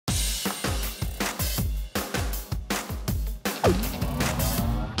We've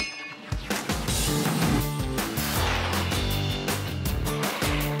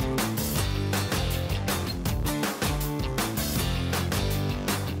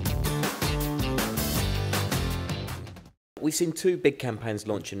seen two big campaigns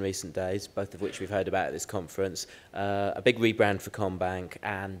launch in recent days, both of which we've heard about at this conference. A big rebrand for Commbank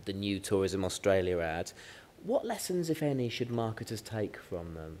and the new Tourism Australia ad. What lessons, if any, should marketers take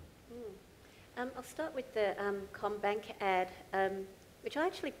from them? I'll start with the Commbank ad, which I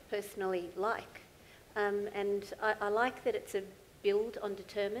actually personally like. And I like that it's a build on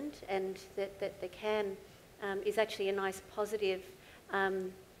determined, and that the can is actually a nice positive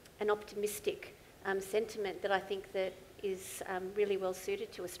and optimistic sentiment that I think that is really well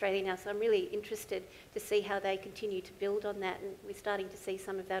suited to Australia now. So I'm really interested to see how they continue to build on that, and we're starting to see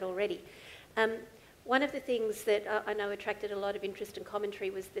some of that already. One of the things that I know attracted a lot of interest and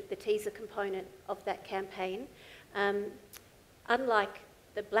commentary was the teaser component of that campaign. Unlike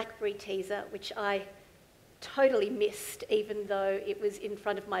the Blackberry teaser, which I totally missed, even though it was in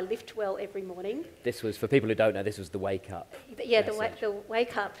front of my lift well every morning. This was, for people who don't know, this was the wake up. Yeah, the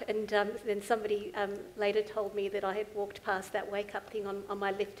wake up, and then somebody later told me that I had walked past that wake up thing on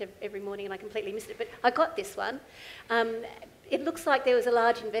my lift every morning, and I completely missed it. But I got this one. It looks like there was a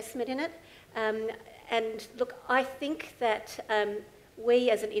large investment in it, and look, I think that we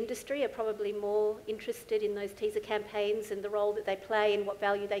as an industry are probably more interested in those teaser campaigns and the role that they play and what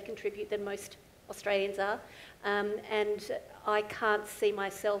value they contribute than most Australians are, and I can't see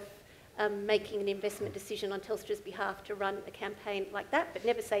myself making an investment decision on Telstra's behalf to run a campaign like that, but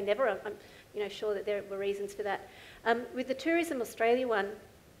never say never. I'm sure that there were reasons for that. With the Tourism Australia one,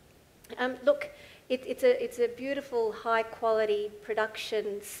 look, it's a beautiful, high-quality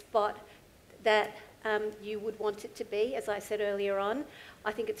production spot that you would want it to be, as I said earlier on.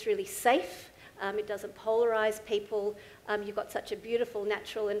 I think it's really safe. It doesn't polarise people. You've got such a beautiful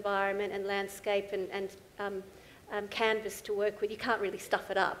natural environment and landscape and canvas to work with. You can't really stuff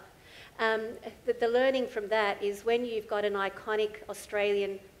it up. The learning from that is when you've got an iconic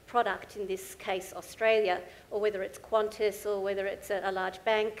Australian product, in this case Australia, or whether it's Qantas, or whether it's a large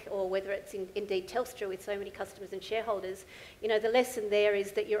bank, or whether it's indeed Telstra with so many customers and shareholders, the lesson there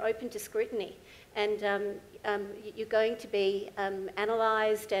is that you're open to scrutiny, and you're going to be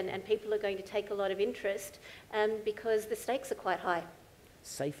analysed, and people are going to take a lot of interest because the stakes are quite high.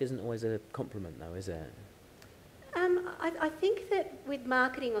 Safe isn't always a compliment though, is it? I think that with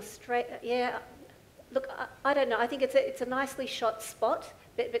marketing Australia, yeah, look, I don't know, I think it's a nicely shot spot,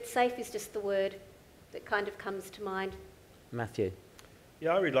 but safe is just the word that kind of comes to mind. Matthew?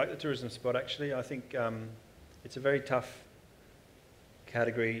 Yeah, I really like the tourism spot actually. I think it's a very tough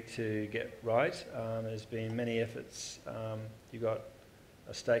category to get right. There's been many efforts. You've got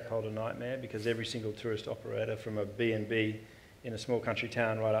a stakeholder nightmare because every single tourist operator from a B&B in a small country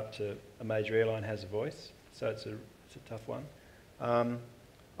town right up to a major airline has a voice. So it's a tough one.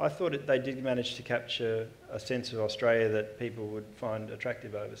 I thought they did manage to capture a sense of Australia that people would find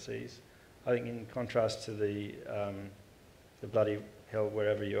attractive overseas. I think in contrast to the bloody hell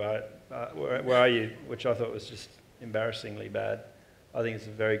wherever you are, where are you, which I thought was just embarrassingly bad. I think it's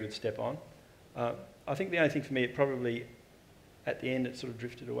a very good step on. I think the only thing for me, it probably, at the end, it sort of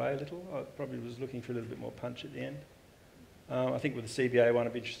drifted away a little. I probably was looking for a little bit more punch at the end. I think with the CBA one,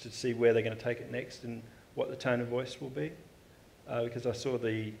 I'd be interested to see where they're going to take it next and what the tone of voice will be. Because I saw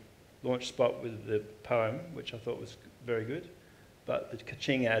the launch spot with the poem, which I thought was very good, but the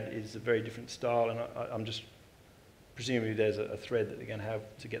Kaching ad is a very different style, and I'm just presumably there's a thread that they're going to have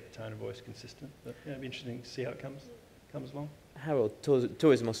to get the tone of voice consistent. But yeah, it'll be interesting to see how it comes along. Harold,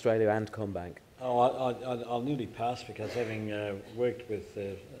 Tourism Australia and Commbank. Oh, I'll nearly pass because having worked with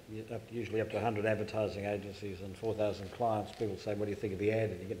usually up to 100 advertising agencies and 4,000 clients, people say, what do you think of the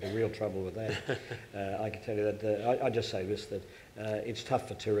ad? And you get into real trouble with that. I can tell you that, I just say this, that it's tough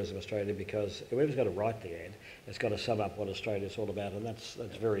for Tourism Australia because whoever's got to write the ad has got to sum up what Australia's all about, and that's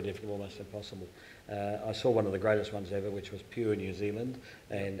very difficult, almost impossible. I saw one of the greatest ones ever, which was Pure New Zealand,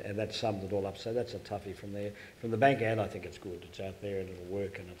 and that summed it all up, so that's a toughie from there. From the bank ad, I think it's good. It's out there and it'll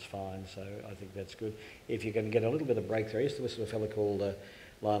work and it's fine, so I think that's good. If you can get a little bit of breakthrough, I used to listen to a fellow called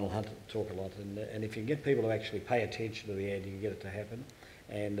Lionel Hunt talk a lot, and if you can get people to actually pay attention to the ad, you can get it to happen,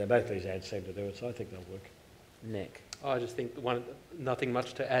 and both these ads seem to do it, so I think they'll work. Nick? I just think nothing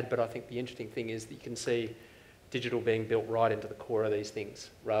much to add, but I think the interesting thing is that you can see digital being built right into the core of these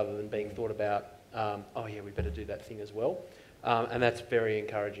things rather than being thought about, oh yeah, we better do that thing as well. And that's very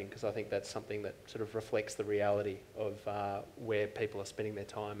encouraging because I think that's something that sort of reflects the reality of where people are spending their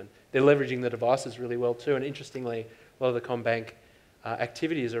time, and they're leveraging the devices really well too. And interestingly, a lot of the Commbank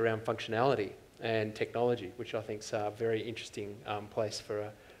activity is around functionality. and technology, which I think is a very interesting place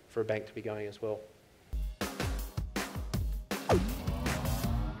for a bank to be going as well.